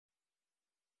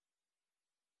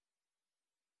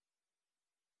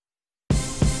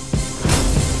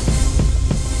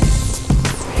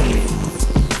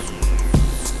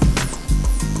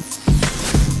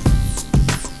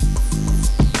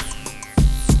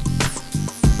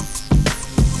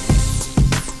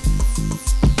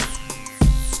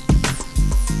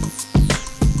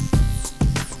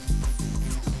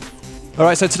All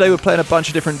right, so today we're playing a bunch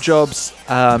of different jobs,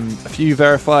 a few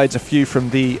verifieds, a few from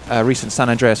the recent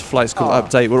San Andreas Flight School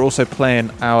update. We're also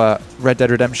playing our Red Dead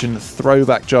Redemption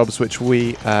throwback jobs, which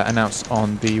we announced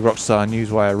on the Rockstar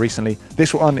Newswire recently.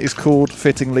 This one is called,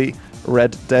 fittingly,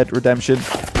 Red Dead Redemption.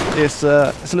 It's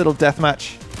a little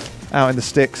deathmatch out in the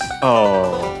sticks.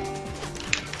 Oh.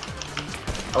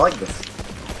 I like this.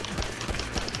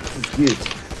 This is good.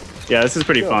 Yeah, this is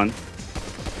pretty fun.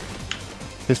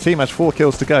 His team has 4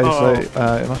 kills to go, so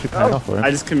it must be paying off for him.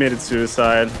 I just committed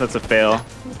suicide. That's a fail.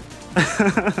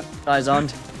 Eyes on.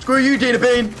 Screw you, Dina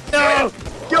Bean! No!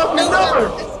 Get off me,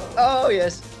 no! Oh,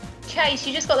 yes. Chase,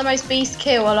 you just got the most beast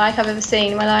kill I've ever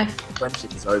seen in my life.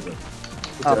 Friendship is over.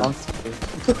 Oh,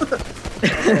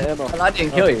 well, I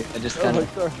didn't kill you. I just kind of,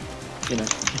 you know.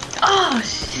 Oh,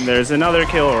 There's another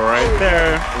kill right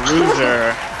there.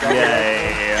 Loser.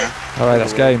 Yay. All right,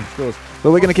 that's game. But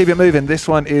we're going to keep it moving. This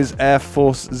one is Air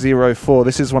Force 04.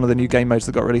 This is one of the new game modes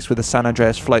that got released with the San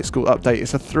Andreas Flight School update.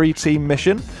 It's a 3-team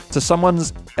mission. So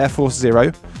someone's Air Force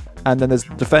 0, and then there's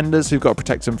defenders who've got to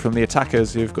protect them from the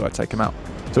attackers who've got to take them out.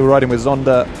 So we're riding with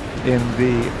Zonda in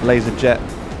the laser jet,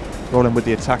 rolling with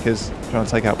the attackers, trying to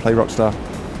take out Play Rockstar.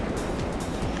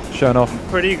 Showing off.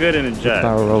 Pretty good in a jet,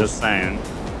 just saying.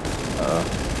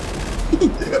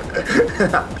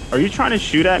 Are you trying to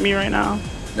shoot at me right now?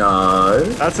 No.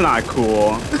 That's not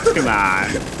cool. Come on.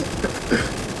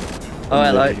 Oh,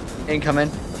 hello. Incoming.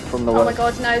 From the oh my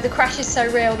god, no, the crash is so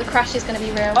real. The crash is going to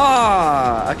be real.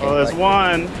 Ah, okay. Oh, there's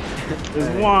one.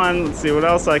 There's one. Let's see what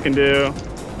else I can do.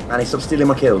 Manny, stop stealing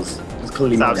my kills. It's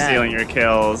clearly Stop mine. stealing your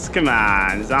kills. Come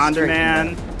on, Zonda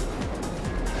man.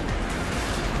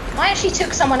 I actually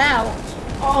took someone out.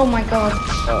 Oh my god.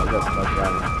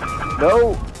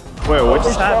 No. Wait, what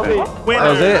just happened? Winner.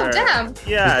 That was it. Oh, damn.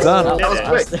 Yeah, It's done. That was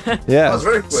quick. Yeah, That was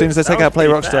very quick. as soon as they take That out Play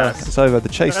was pretty Rockstar, fast. it's over. The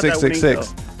chase Look at that winning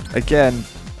 666. Again,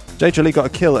 Jade Jolie got a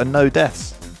kill and no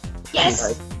deaths.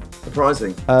 Yes.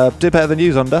 Surprising. Did better than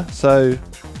you, Zonda, so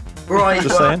Right.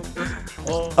 just saying.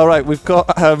 All right, we've got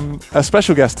a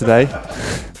special guest today.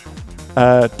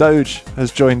 Doge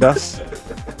has joined us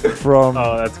from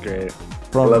Oh, that's great.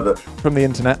 Love it. from the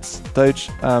internet. Doge,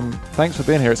 thanks for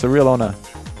being here. It's a real honour.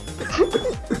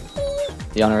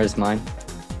 The honor is mine.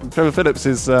 Trevor Phillips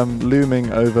is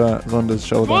looming over Zonda's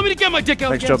shoulder. Want me to get my dick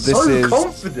out Next again? job, this So is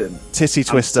confident. Titty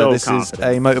Twister. so This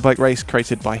confident. is a motorbike race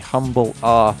created by Humble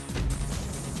R.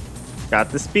 Got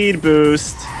the speed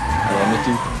boost. Yeah, me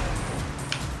too.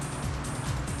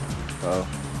 Oh.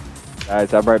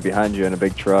 Guys, I'm right behind you in a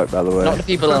big truck, by the way. Not the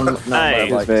people on. Hey.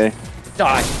 Like me.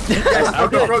 Die. I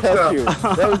got can't tell you.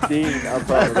 Rockstar. That was Dean. I'm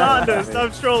probably Zonda,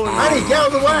 stop trolling me. Manny, get out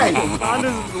of the way!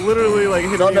 Zonda's literally like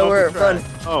hitting Zonda, me off we're the in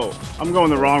track. Oh, I'm going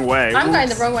the wrong way. I'm going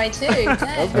the wrong way too. Dang.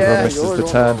 Everyone misses you're the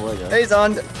going turn. wrong way, guys. Hey,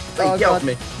 Zond. Hey, get off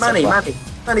me. Manny,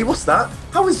 what's that?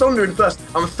 How is Zonda in first?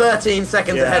 I'm 13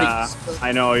 seconds ahead Yeah, of you.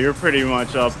 I know, you're pretty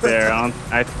much up there.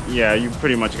 Yeah, you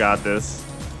pretty much got this.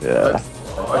 Yeah.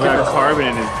 I got Carbon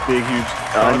in his big, huge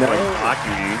truck, know. like,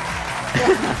 blocking me.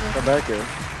 Come back here.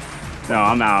 No,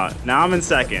 I'm out. Now I'm in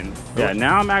second. Yeah,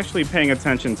 now I'm actually paying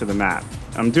attention to the map.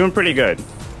 I'm doing pretty good.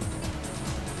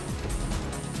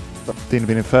 Dina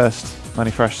being in first, Manny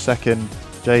Fresh second,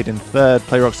 Jade in third,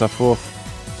 Play Rockstar fourth,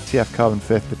 TF Carbon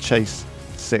fifth, The Chase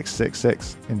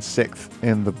 666 in sixth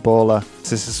in the Baller.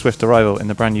 This is Swift arrival in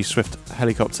the brand new Swift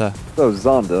helicopter. So,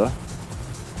 Zonda,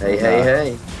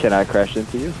 Hey. can I crash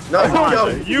into you? No, no,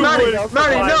 You Manny, would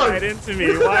fly no! right into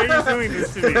me. Why are you doing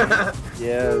this to me?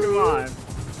 Yes. Come on.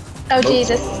 Oh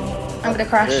Jesus. I'm gonna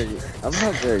crash. I'm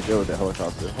not very good with the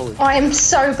helicopter. Holy I am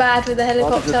so bad with the Zonda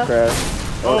just helicopter.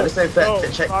 crashed. Oh, let's say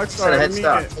check. Rockstar, Set a head I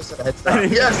start. mean it. Set a head start.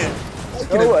 Yes!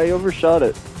 Oh, I overshot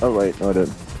it. Oh, wait, no, I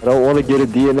didn't. I don't want to get a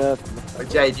DNF. Oh,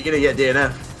 Jade, you're gonna get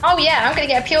DNF. Oh yeah, I'm gonna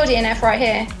get a pure DNF right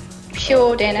here.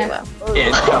 Pure DNF.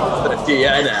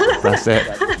 DNF.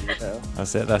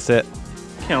 That's it. That's it.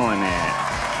 Killing it.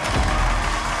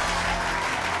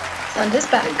 Zonda's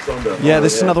back. Yeah,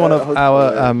 this is another one of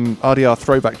our RDR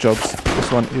throwback jobs.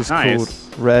 This one is Nice. called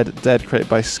Red Dead, created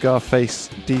by Scarface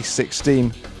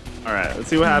D16. All right, let's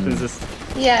see what happens this.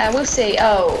 Yeah, we'll see.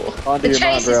 Oh, Onto the your chase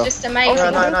mind, is bro. just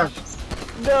amazing. No.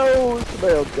 No,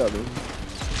 somebody else got me.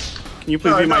 Can you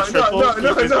please be my triple? no, Can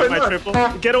you please be my no. triple?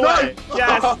 Get away!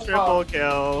 Yes, triple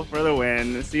kill for the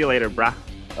win. See you later, brah.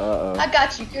 Uh-oh. I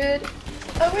got you good.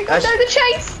 Oh my god, no, the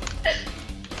chase!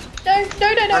 No. Yes!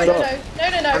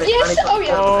 Oh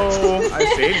yeah. Oh, I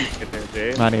saved you get there,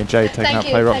 Jade. Manny and Jade taking out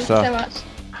Thank Play you so Rockstar. much.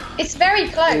 It's very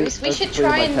close. We Let's should clear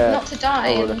try my and path. not to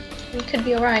die, Over and we could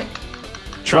be alright.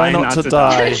 Try not to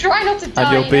die. Try not to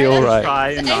die. you'll be no, all that's right.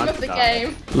 Try the and aim not of to the die.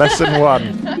 game. Lesson 1.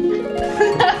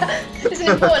 It's an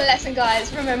important lesson,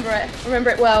 guys. Remember it. Remember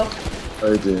it well.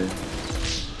 Oh dear.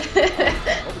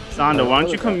 Zonda, why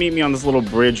don't you come meet me on this little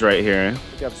bridge right here?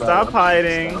 Stop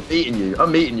hiding. I'm meeting you.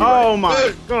 I'm meeting you. Oh right?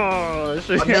 my gosh.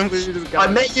 I can't believe you just got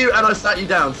I met you and I sat you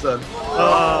down, son.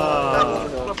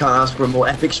 Can't ask for a more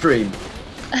epic stream.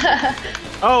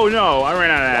 Oh no, I ran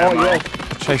out of ammo. Oh, yeah.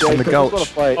 Chasing the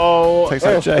gulch. Oh, Takes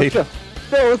out Jade. No,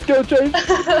 let's go, Jade.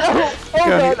 Oh,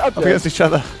 God, Up against each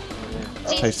other.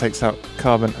 Chase takes out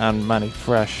Carbon and Manny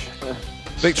fresh.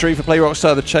 Victory for Play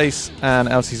Rockstar, the Chase, and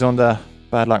LC Zonda.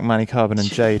 Bad luck, Manny, Carbon, and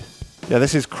Jade. Yeah,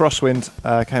 this is Crosswind.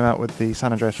 Came out with the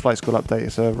San Andreas Flight School update.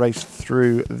 It's a race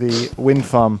through the wind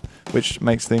farm, which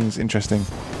makes things interesting.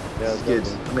 Yeah, it's good.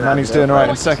 Manny's doing alright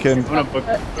in second. I'm gonna book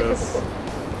this.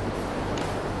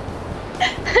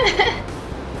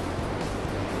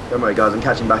 Don't worry, guys. I'm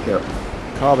catching back up.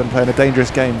 Carbon playing a dangerous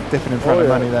game, dipping in front of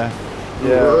Manny there.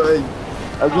 Yeah.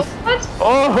 I'm just.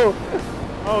 Oh!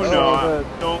 Oh no,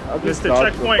 don't miss the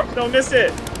checkpoint. Don't miss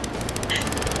it.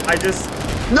 I just.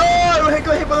 No! I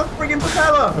got hit by the friggin'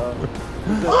 propeller!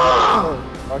 Oh,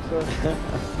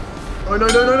 no.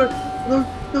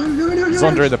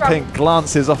 Zonda in the pink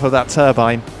glances off of that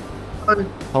turbine.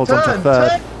 Holds on to third.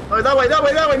 Turn. Oh, that way,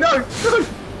 no!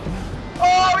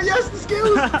 Oh, yes, the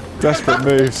skills! Desperate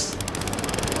moves.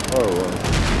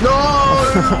 No!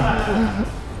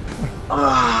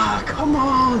 Ah, come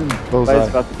on! Bullseye.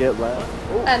 About to get loud.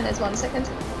 And there's 1 second.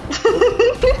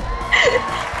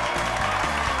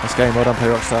 Nice game, well done, Play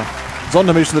Rockstar.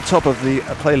 Zonda moves to the top of the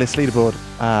playlist leaderboard.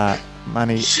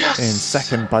 Manny in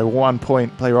second by 1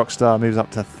 point. Play Rockstar moves up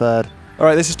to third.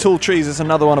 Alright, this is Tall Trees. It's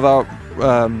another one of our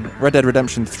Red Dead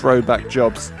Redemption throwback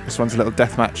jobs. This one's a little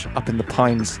deathmatch up in the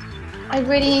pines. I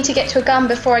really need to get to a gun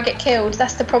before I get killed.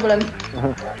 That's the problem.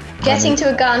 Getting to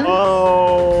a gun.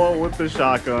 Oh, with the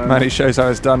shotgun. Manny shows how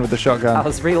it's done with the shotgun. I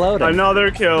was reloading.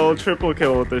 Another kill, triple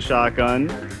kill with the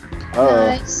shotgun.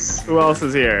 Nice. Who else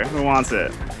is here? Who wants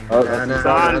it?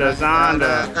 Zonda, listen,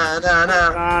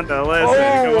 come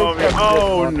over here.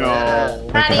 Oh no.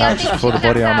 Manny, I think For you the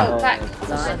body have armor. out back.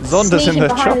 Zonda's in sneaking the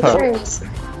behind chopper. trees.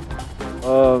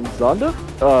 Zonda?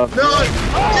 No!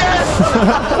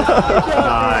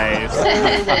 Nice.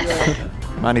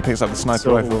 Manny picks up the sniper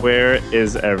So rifle. where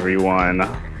is everyone?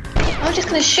 I'm just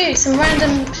gonna shoot some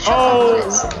random shotgun Oh!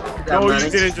 bullets. No, you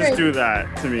didn't just do that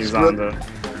to me, Zonda.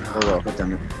 Oh, well, God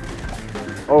damn it.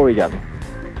 Oh, he got me.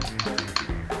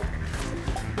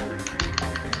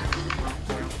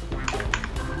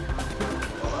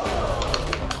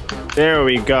 There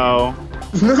we go.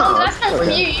 No! Oh, that's not from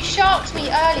you. You shocked me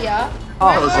earlier.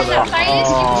 Remember in that playlist,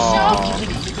 you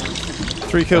shot?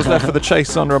 3 kills left for the Chase,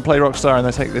 Zonda and Play Rockstar, and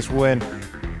they take this win.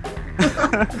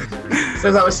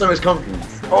 Says that with so much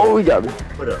confidence. Oh, he got me.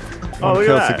 Put up. Oh, One look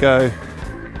kill at to that. go.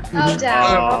 Oh,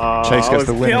 damn. Chase gets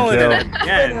the winning killing kill. it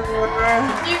again.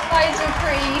 You guys are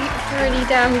pretty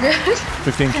damn good.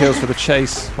 15 kills for the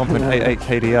Chase, 1.88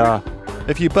 KDR.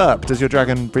 If you burp, does your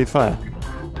dragon breathe fire?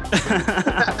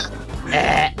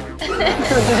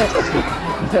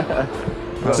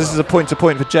 So this is a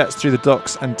point-to-point for jets through the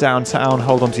docks and downtown.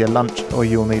 Hold on to your lunch, or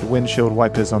you will need windshield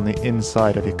wipers on the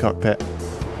inside of your cockpit.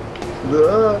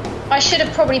 I should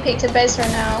have probably picked a Bezra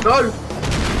now. No!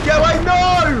 Get away,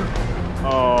 no!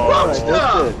 Oh.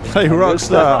 Rockstar! Play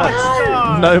Rockstar!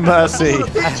 No mercy!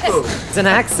 It's an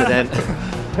accident.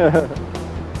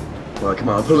 Well, come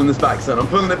on, I'm pulling this back, son. I'm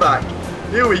pulling it back.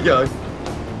 Here we go.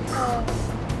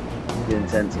 Be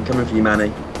intense. I'm coming for you,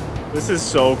 Manny. This is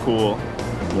so cool.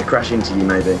 I'm gonna crash into you,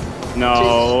 maybe.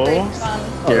 No. Really fun.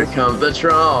 Here comes the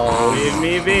troll. Leave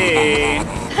me be.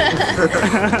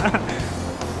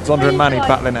 Zonda and Manny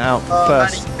battling it out Oh,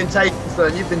 first. Manny, you've been taken,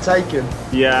 son. You've been taken.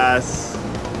 Yes.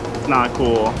 It's not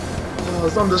cool. Oh,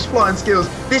 Zonda's flying skills.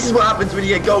 This is what happens when you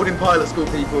get gold in pilot school,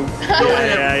 people.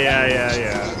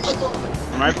 Yeah.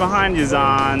 I'm right behind you,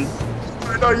 Zon.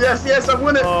 No, yes, I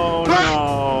won it. Oh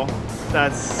no.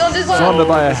 That's Zonda's so Zonda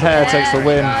by a hair takes the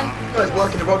win. Guys,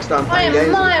 working at Rockstar. I'm I playing am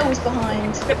games. miles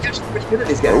behind. Pretty good at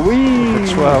this game.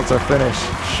 For 12 to finish.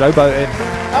 Showboating.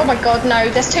 Oh my god, no,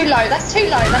 that's too low. That's too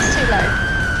low. That's too low.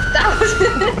 That was.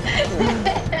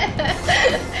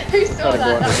 Who saw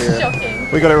that? That was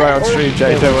shocking. We got it right on stream,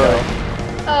 Jay, don't worry.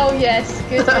 Oh yes,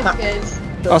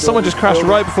 good. Oh, someone just crashed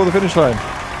right before the finish line.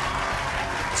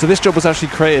 So this job was actually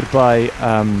created by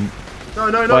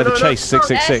the Chase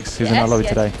 666, who's in our lobby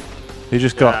today. He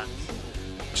just got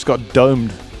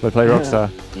domed by Play Rockstar.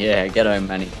 Yeah, get home,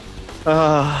 Manny.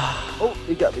 Oh,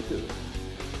 he got me too.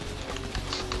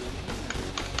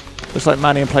 Looks like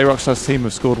Manny and Play Rockstar's team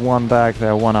have scored 1 bag.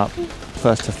 They're 1 up.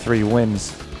 First to 3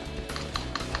 wins.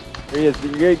 Here he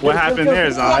is. what happened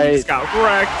there, Zon. He just got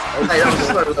wrecked. Hey, that was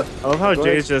slow. I love how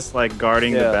Jay's just like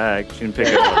guarding the bag. She didn't pick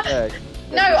it up.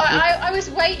 No, I was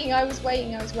waiting. I was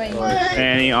waiting.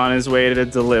 Manny on his way to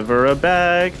deliver a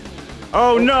bag.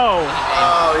 Oh no!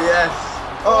 Oh yes.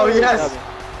 Oh yes.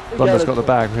 Zonda's got the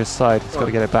bag for his side. He's got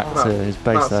to get it back to his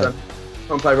base there.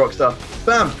 Come on, play Rockstar.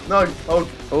 Bam. No.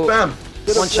 Hold. Bam.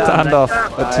 One shot. Standoff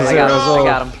at 2-0 as I well.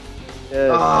 got him.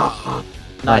 Ah.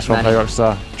 Nice one, Play Manny.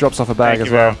 Rockstar. Drops off a bag Thank as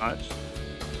you very well. much.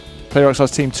 Play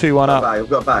Rockstar's team 2-1 up. I've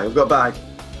got a bag. I've got a bag.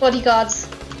 Bodyguards.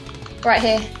 Right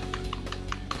here.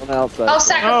 On the outside. I'll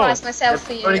sacrifice myself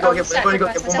for you. Only got to I'll get- only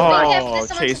got to sacrifice get myself. one Be bag. careful, there's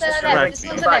someone Chase to the left. distracts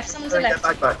There's me. someone to the left. Someone to the left.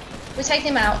 Back. We're taking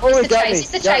him out. Oh, It's he the got chase. me. It's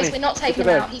the Got chase. me. We're not taking Get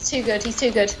the him bag. out. He's too good. He's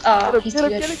too good. Oh, he's too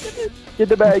good. Get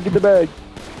the bag. Get the bag.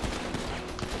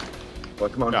 Well,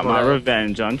 come on. Got come my on.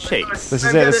 revenge on Chase. This is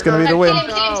it. This is going to be the win. Kill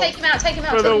him. Take him out. Take him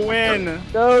out. For the take him out. win.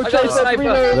 No, I got a chase that sniper.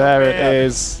 reload. There it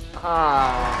is.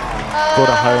 Got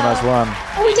a home as one.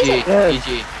 Oh, we did it.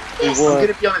 GG. Yes. I'm going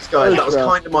to be honest, guys. That was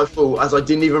kind of my fault, as I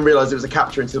didn't even realise it was a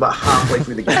capture until about halfway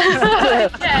through the game.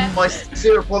 Yeah. My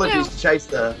sincere apologies to Chase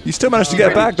there. You still managed to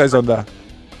get a bag, though, Zonda.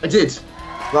 I did.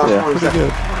 Last Yeah. one Pretty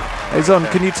good. Hey, Zon,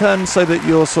 can you turn so that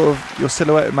your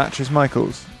silhouette matches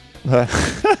Michael's? There.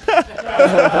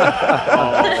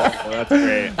 Oh, that's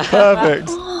great. Perfect.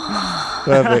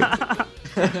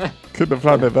 Couldn't have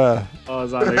planned it better. Oh,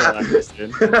 Zonda, you're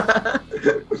interested.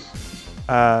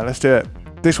 Let's do it.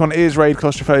 This one is Raid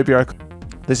Claustrophobia.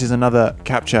 This is another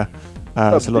capture.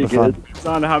 It's a lot of fun.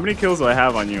 Zonda, how many kills do I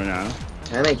have on you now?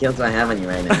 How many kills do I have on you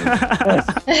right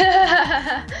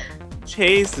now?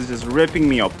 Chase is just ripping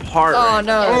me apart. Oh right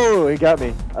no. Oh, he got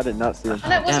me. I did not see him. Oh,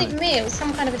 no, it wasn't even me. It was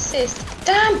some kind of assist.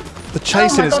 Damn. The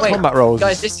chase in my his God, wait. combat rolls.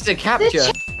 Guys, this is a capture.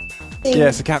 Yeah,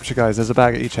 it's a capture, guys. There's a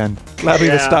bag at each end. Glad we've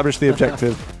Yeah. established the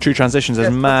objective. True transitions.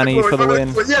 There's Manny for the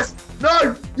win. Yes!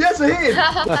 No! Yes, I hit him!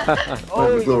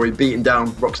 Oh, Glory beating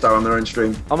down Rockstar on their own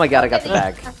stream. Oh my god, I got the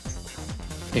bag.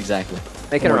 Exactly.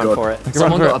 Making Oh a my run God. for it. Make a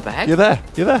Someone run for got it. a bag? You're there.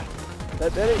 You're there.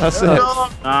 That's it. No!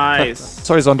 Nice.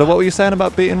 Sorry, Zonda. What were you saying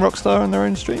about beating Rockstar on their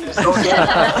own stream?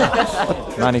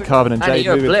 Manny, Carbon, and Manny, Jade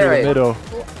you're moving through the obliterated. middle.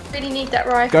 Really need that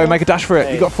rifle. Go make a dash for it.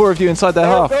 You've got 4 of you inside their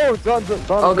half. Oh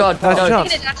god, That's no. a I'm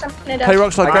chance. gonna dash. I'm gonna dash. Hey,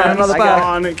 Rockstar, I grab got another bag.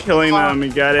 on killing them.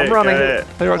 You get it. I'm running. Get it.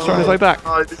 Hey, Rockstar on his way back.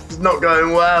 Oh, this is not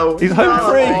going well. He's home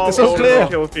free. Oh, It's all over clear. the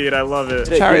kill feed. I love it.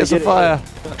 Chariots of fire.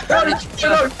 No,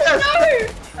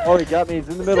 yes. Oh, he got me. He's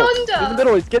in the middle. Zonda. He's in the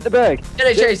middle. He's getting the bag. Get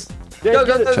it, Chase. Yeah, Go,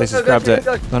 get go, it. go, Chase go, has go, grabbed go, it.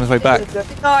 go. He's on his way back.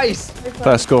 Nice.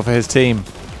 First score for his team.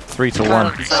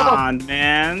 3-1. Come on,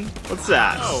 man. What's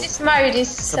that? This mode is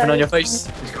so Something on your face.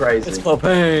 It's crazy. It's for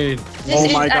pain. This Oh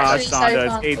is my gosh, actually so Zonda.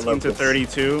 fun. It's 18 to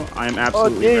 32. I am Oh,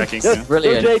 absolutely geez. wrecking Yes. you.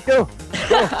 Brilliant. Go, Jake, go. Go.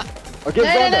 Okay, No,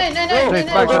 Zonda. no, Go.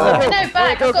 bag. back,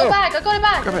 I've go, got go, a bag. go.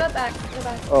 I got a bag.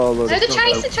 Oh, look. No, the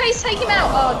chase, take him out.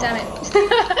 Oh, damn it.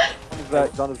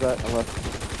 Zonda's back. I'm left.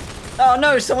 Oh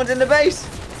no, someone's in the base.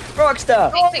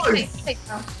 Rockstar. Take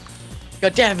him out.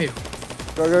 God damn you.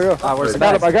 Go, go, go. Ah, where's the I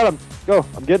got him. bag? I got him. Go.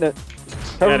 I'm getting it.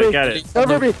 Cover me. Get it.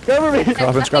 Cover me. Cover me.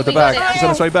 Carbon's grabbed the We got bag. it. He's on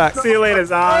his way back. See you later, Oh,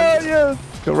 Zon. yes.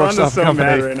 Got Zonda's Rockstar so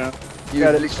mad company. right now. You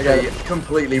literally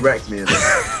completely wrecked me.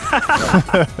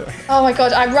 Oh my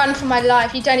god, I ran for my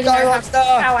life. You don't even Go, know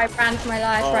Rockstar. how I ran for my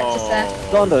life right just there.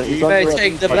 Zonda. You may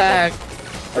take the bag.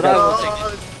 But I will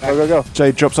take it. Go, go, go.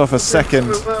 Jade drops off a second.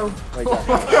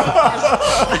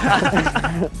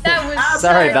 That was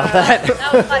Sorry so about that.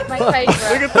 That was like my Look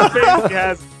favourite. at the face he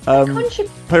has.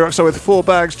 Play Rockstar with 4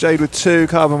 bags, Jade with 2,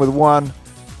 Carbon with 1,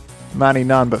 Manny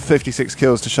none, but 56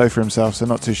 kills to show for himself, so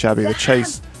not too shabby. The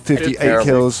chase, 58 terrible.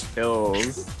 kills.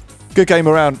 Kills. Good game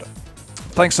around.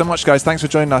 Thanks so much, guys. Thanks for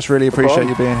joining us. Really appreciate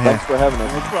you being here. Thanks for having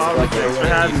us. No problem. Thanks for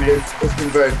having me. It's been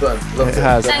very fun. Loved It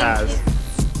has. Thank has. you.